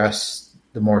can address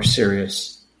the more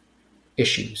serious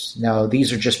issues. Now,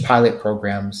 these are just pilot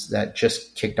programs that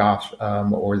just kicked off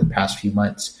over the past few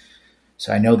months.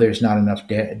 So I know there's not enough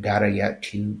data yet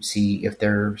to see if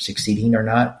they're succeeding or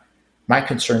not. My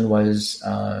concern was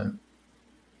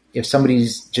if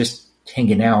somebody's just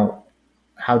hanging out,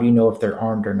 how do you know if they're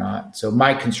armed or not? So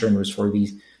my concern was for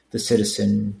the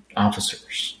citizen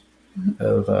officers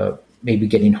of maybe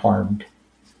getting harmed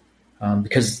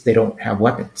because they don't have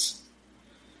weapons.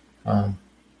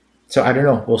 So I don't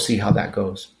know. We'll see how that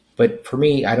goes. But for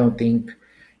me, I don't think,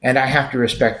 and I have to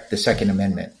respect the Second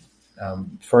Amendment.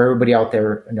 For everybody out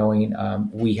there knowing,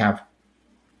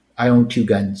 I own 2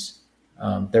 guns.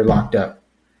 They're locked up.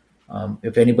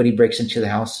 If anybody breaks into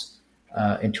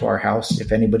our house,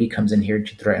 if anybody comes in here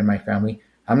to threaten my family,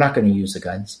 I'm not going to use the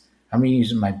guns. I'm going to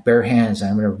use my bare hands and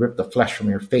I'm going to rip the flesh from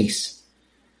your face.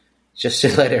 Just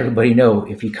to let everybody know,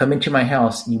 if you come into my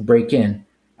house and you break in,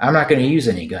 I'm not going to use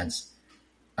any guns.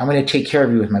 I'm going to take care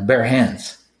of you with my bare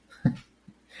hands.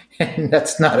 And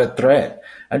that's not a threat.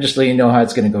 I'm just letting you know how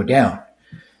it's going to go down.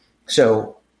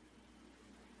 So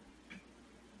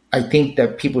I think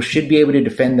that people should be able to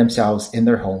defend themselves in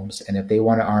their homes. And if they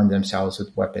want to arm themselves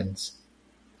with weapons,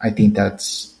 I think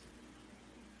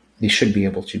they should be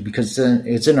able to, because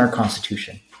it's in our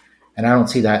Constitution. And I don't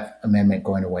see that amendment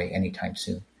going away anytime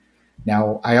soon.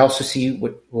 Now, I also see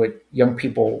what young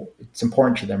people, it's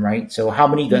important to them, right? So how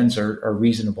many guns are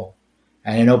reasonable?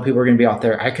 And I know people are going to be out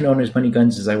there, I can own as many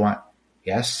guns as I want.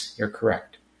 Yes, you're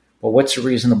correct. But what's a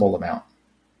reasonable amount?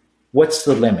 What's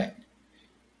the limit?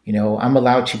 I'm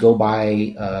allowed to go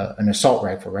buy an assault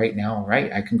rifle right now,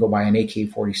 right? I can go buy an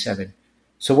AK-47.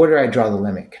 So where do I draw the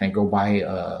limit? Can I go buy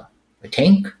a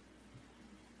tank?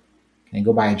 Can I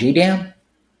go buy a JDAM?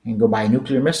 Can I go buy a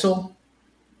nuclear missile?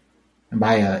 And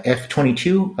buy a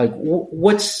F-22? Like,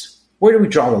 where do we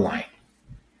draw the line?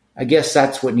 I guess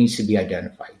that's what needs to be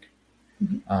identified.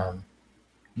 Mm-hmm.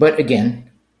 But again,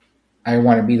 I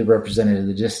want to be the representative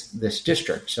of this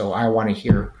district, so I want to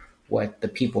hear what the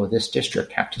people of this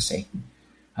district have to say.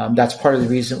 That's part of the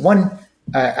reason. One,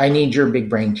 I need your big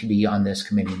brain to be on this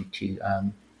committee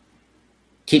to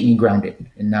keep me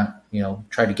grounded and not,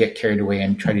 try to get carried away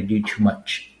and try to do too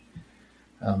much.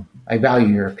 I value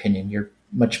your opinion. You're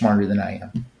much smarter than I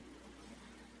am.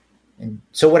 And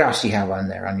so, what else do you have on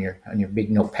there on your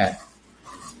big notepad?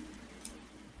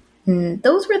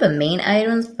 Those were the main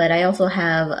items, but I also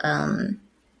have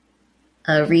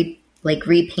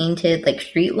repainted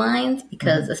street lines,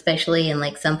 because especially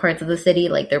in some parts of the city,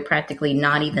 they're practically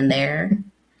not even there.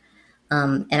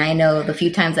 And I know the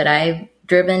few times that I've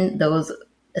driven, those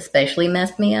especially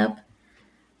messed me up.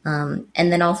 And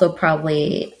then also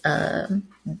probably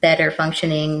better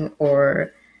functioning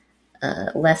or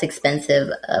less expensive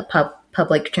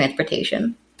public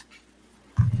transportation.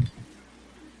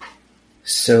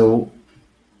 So,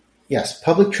 yes,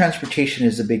 public transportation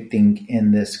is a big thing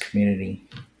in this community.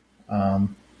 But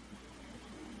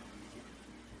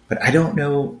I don't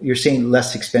know, you're saying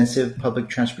less expensive public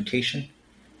transportation?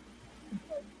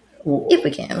 If we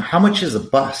can. How much is a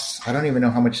bus? I don't even know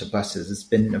how much a bus is. It's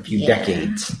been a few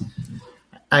decades.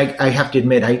 I have to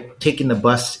admit, I've taken the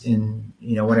bus when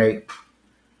I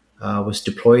was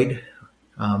deployed,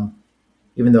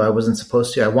 even though I wasn't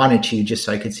supposed to. I wanted to just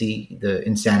so I could see the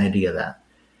insanity of that.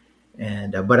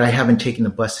 But I haven't taken the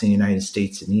bus in the United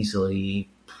States in easily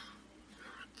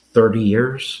 30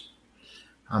 years.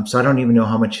 So I don't even know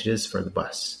how much it is for the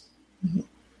bus. Mm-hmm.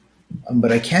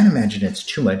 But I can't imagine it's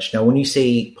too much. Now, when you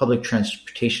say public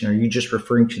transportation, are you just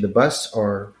referring to the bus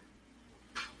or?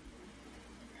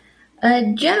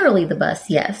 Generally the bus,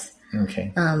 yes.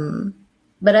 Okay.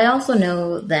 But I also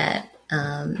know that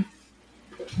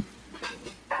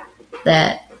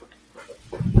that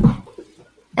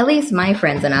at least my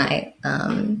friends and I,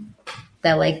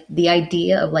 that like the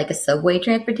idea of like a subway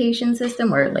transportation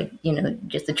system or like,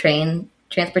 just a train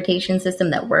transportation system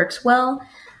that works well,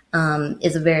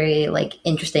 is a very like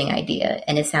interesting idea.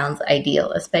 And it sounds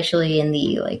ideal, especially in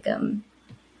the like, in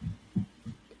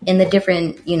the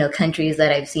different, countries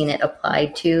that I've seen it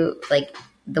applied to, like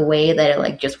the way that it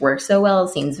like just works so well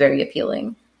seems very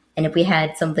appealing. And if we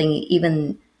had something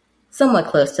even somewhat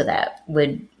close to that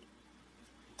would,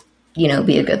 be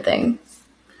a good thing.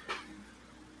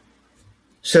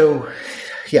 So,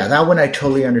 yeah, that one I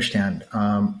totally understand.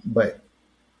 But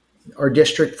our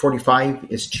District 45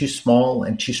 is too small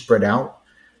and too spread out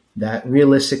that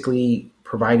realistically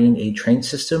providing a train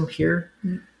system here,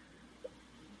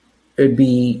 it'd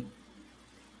be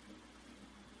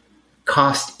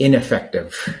cost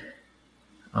ineffective.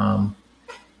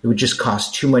 It would just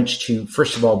cost too much to,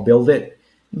 first of all, build it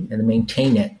and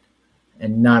maintain it.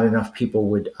 And not enough people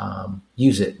would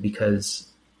use it because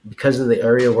of the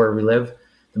area where we live.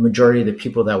 The majority of the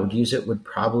people that would use it would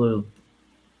probably,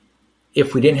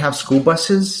 if we didn't have school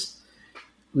buses,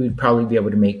 we would probably be able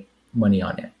to make money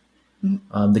on it.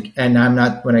 And I'm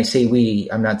not, when I say we,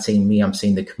 I'm not saying me, I'm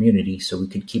saying the community, so we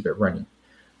could keep it running.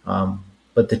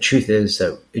 But the truth is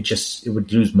that it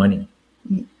would lose money.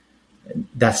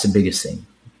 That's the biggest thing.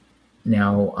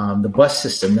 Now, the bus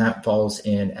system, that falls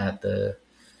in at the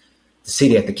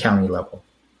city, at the county level.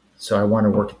 So I want to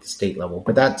work at the state level,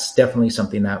 but that's definitely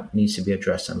something that needs to be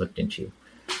addressed and looked into.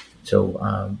 So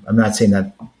I'm not saying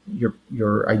that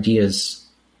your ideas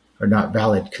are not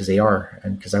valid, because they are,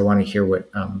 and because I want to hear what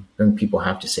young people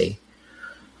have to say.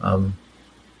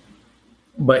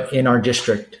 But in our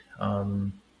district,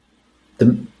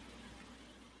 the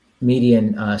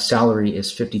median salary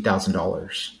is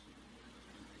 $50,000.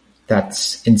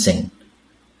 That's insane.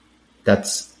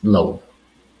 That's low.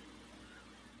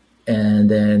 And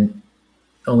then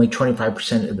only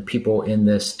 25% of the people in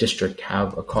this district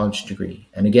have a college degree.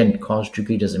 And again, college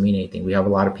degree doesn't mean anything. We have a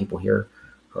lot of people here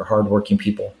who are hardworking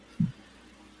people.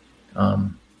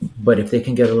 But if they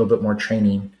can get a little bit more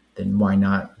training, then why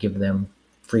not give them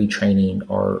free training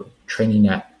or training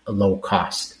at a low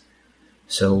cost?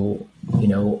 So,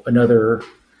 another,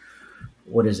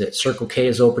 Circle K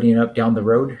is opening up down the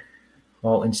road.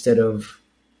 Well, instead of,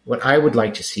 what I would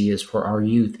like to see is for our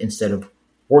youth, instead of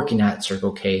working at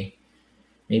Circle K,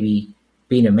 maybe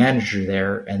being a manager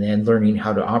there and then learning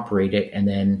how to operate it, and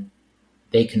then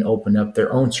they can open up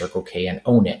their own Circle K and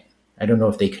own it. I don't know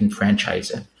if they can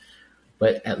franchise it,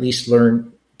 but at least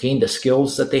gain the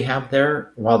skills that they have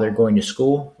there while they're going to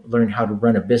school, learn how to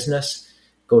run a business,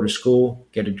 go to school,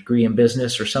 get a degree in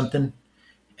business or something,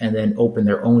 and then open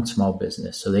their own small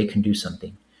business so they can do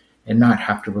something and not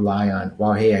have to rely on,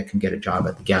 well, hey, I can get a job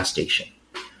at the gas station.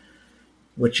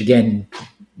 Which, again,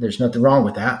 there's nothing wrong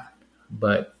with that,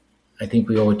 but I think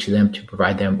we owe it to them to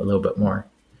provide them a little bit more.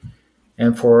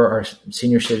 And for our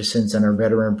senior citizens and our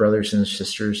veteran brothers and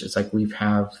sisters, it's like we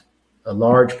have a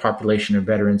large population of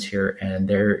veterans here, and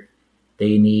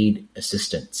they need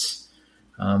assistance.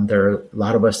 There are a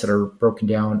lot of us that are broken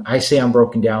down. I say I'm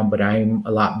broken down, but I'm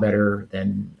a lot better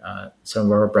than some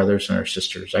of our brothers and our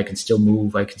sisters. I can still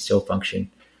move. I can still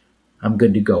function. I'm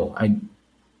good to go. I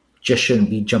just shouldn't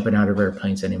be jumping out of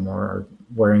airplanes anymore or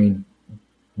wearing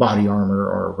body armor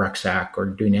or a rucksack or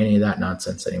doing any of that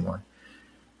nonsense anymore.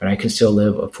 But I can still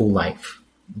live a full life.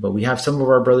 But we have some of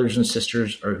our brothers and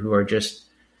sisters who are just,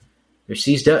 they're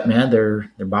seized up, man. Their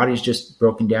body's just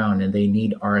broken down and they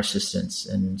need our assistance.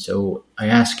 And so I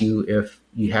ask you, if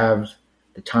you have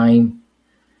the time,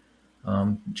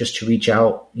 just to reach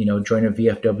out, join a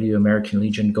VFW, American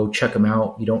Legion, go check them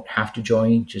out. You don't have to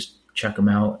join, just check them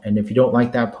out. And if you don't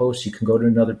like that post, you can go to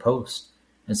another post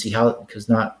and see how, because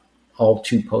not all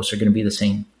 2 posts are going to be the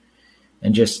same,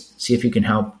 and just see if you can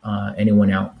help anyone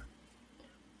out.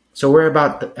 So we're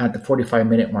about at the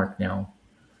 45-minute mark now.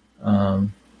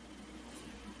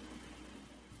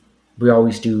 We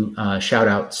always do shout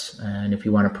outs, and if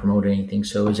you want to promote anything.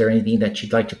 So is there anything that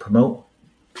you'd like to promote?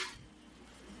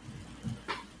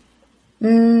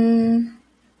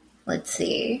 Let's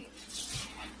see.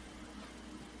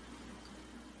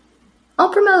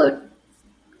 I'll promote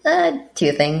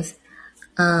 2 things.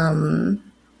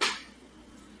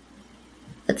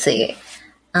 Let's see.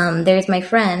 There's my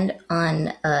friend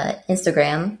on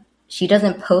Instagram. She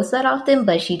doesn't post that often,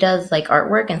 but she does like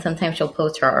artwork, and sometimes she'll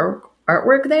post her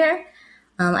artwork there.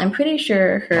 I'm pretty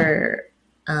sure her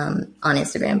on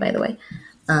Instagram, by the way.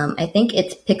 I think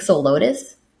it's Pixel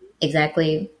Lotus,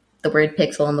 exactly the word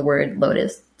pixel and the word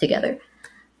lotus together.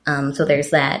 So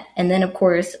there's that. And then, of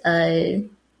course,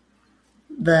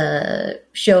 the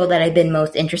show that I've been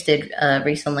most interested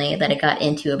recently that I got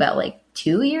into about like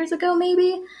 2 years ago,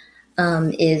 maybe,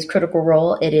 is Critical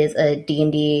Role. It is a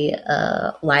D&D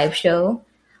live show.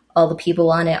 All the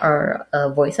people on it are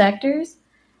voice actors.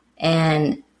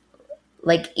 And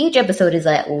like each episode is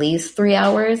at least 3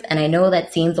 hours. And I know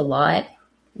that seems a lot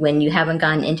when you haven't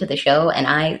gotten into the show. And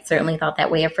I certainly thought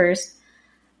that way at first.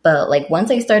 But like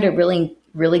once I started really,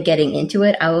 really getting into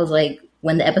it, I was like,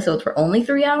 when the episodes were only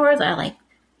 3 hours, I was like,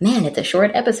 man, it's a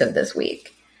short episode this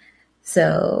week.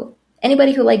 So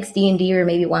anybody who likes D&D or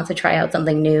maybe wants to try out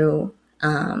something new,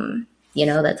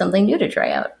 that's something new to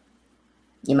try out.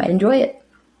 You might enjoy it.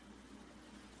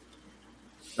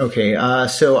 Okay,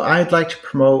 so I'd like to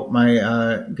promote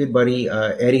my good buddy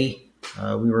Eddie.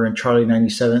 We were in Charlie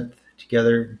 97th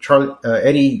together.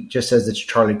 Eddie just says it's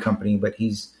Charlie Company, but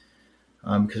he's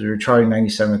because we were Charlie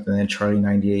 97th and then Charlie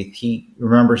 98th. He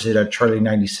remembers it at Charlie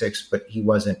 96, but he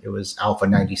wasn't. It was Alpha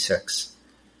 96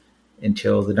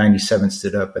 until the 97th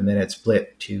stood up, and then it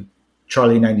split to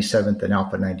Charlie 97th and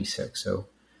Alpha 96. So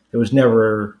there was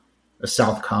never a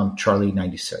Southcom Charlie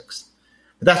 96.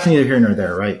 But that's neither here nor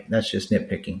there, right? That's just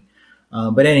nitpicking.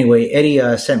 But anyway, Eddie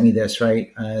sent me this,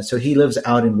 right? So he lives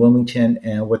out in Wilmington,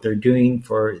 and what they're doing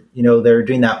they're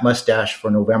doing that mustache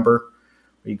for November.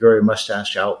 You grow your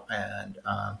mustache out. And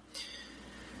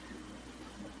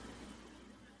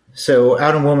so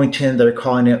out in Wilmington, they're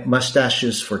calling it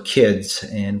Mustaches for Kids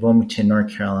in Wilmington,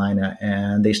 North Carolina.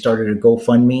 And they started a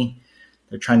GoFundMe.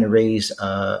 They're trying to raise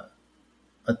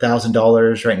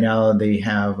 $1,000 right now. They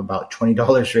have about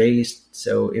 $20 raised.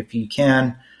 So if you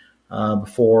can,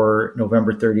 before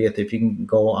November 30th, if you can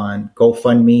go on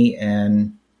GoFundMe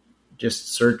and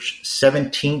just search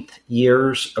 17th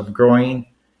Years of Growing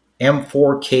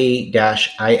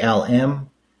M4K-ILM.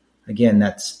 Again,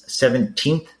 that's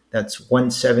 17th. That's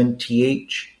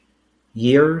 17th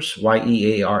years,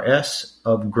 YEARS,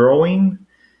 of growing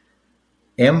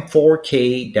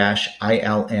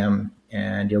M4K-ILM.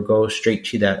 And you'll go straight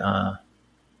to that,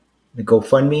 the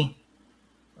GoFundMe.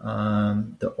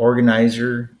 The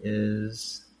organizer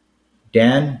is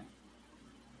Dan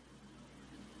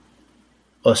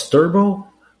Osturbo,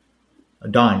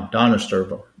 Don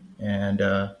Osturbo. And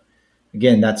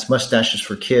again, that's Mustaches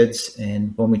for Kids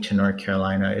in Wilmington, North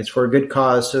Carolina. It's for a good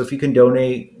cause. So if you can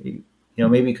donate,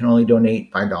 maybe you can only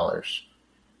donate $5,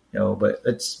 but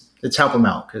let's help them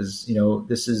out because,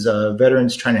 this is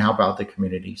veterans trying to help out the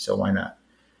community. So why not?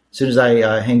 As soon as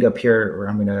I hang up here,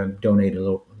 I'm going to donate a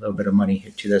little bit of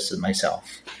money to this myself.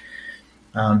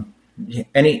 Do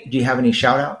you have any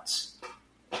shout outs?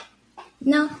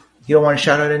 No. You don't want to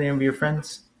shout out any of your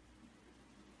friends?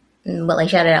 Well, I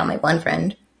shouted out my one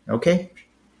friend. Okay.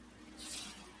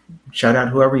 Shout out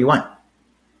whoever you want.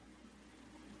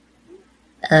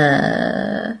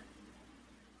 I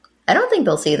don't think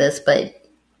they'll see this, but,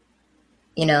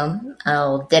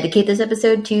 I'll dedicate this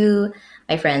episode to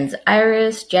my friends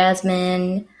Iris,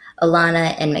 Jasmine,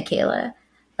 Alana, and Michaela.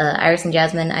 Iris and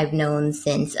Jasmine I've known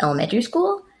since elementary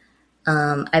school.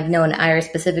 I've known Iris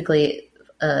specifically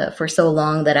for so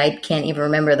long that I can't even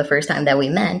remember the first time that we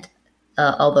met.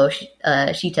 Although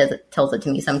she tells it to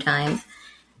me sometimes.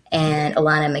 And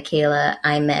Alana and Michaela,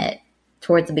 I met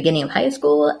towards the beginning of high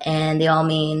school, and they all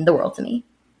mean the world to me.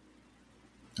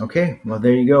 Okay, well,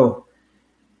 there you go.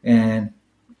 And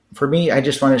for me, I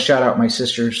just want to shout out my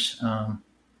sisters,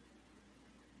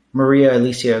 Maria,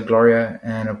 Alicia, Gloria,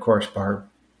 and of course, Barb.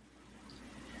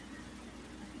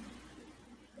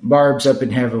 Barb's up in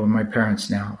heaven with my parents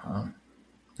now.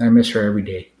 I miss her every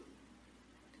day.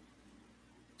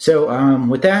 So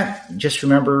with that, just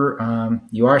remember,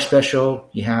 you are special.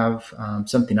 You have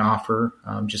something to offer.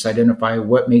 Just identify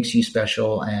what makes you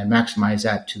special and maximize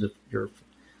that to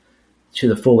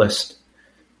the fullest.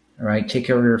 All right. Take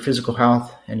care of your physical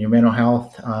health and your mental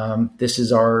health. This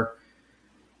is our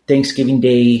Thanksgiving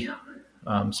Day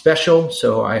special.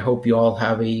 So I hope you all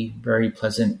have a very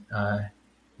pleasant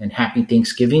and happy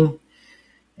Thanksgiving.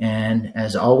 And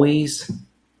as always,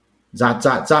 zot,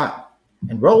 zot, zot,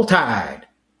 and roll tide.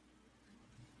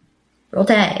 Roll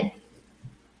Tide.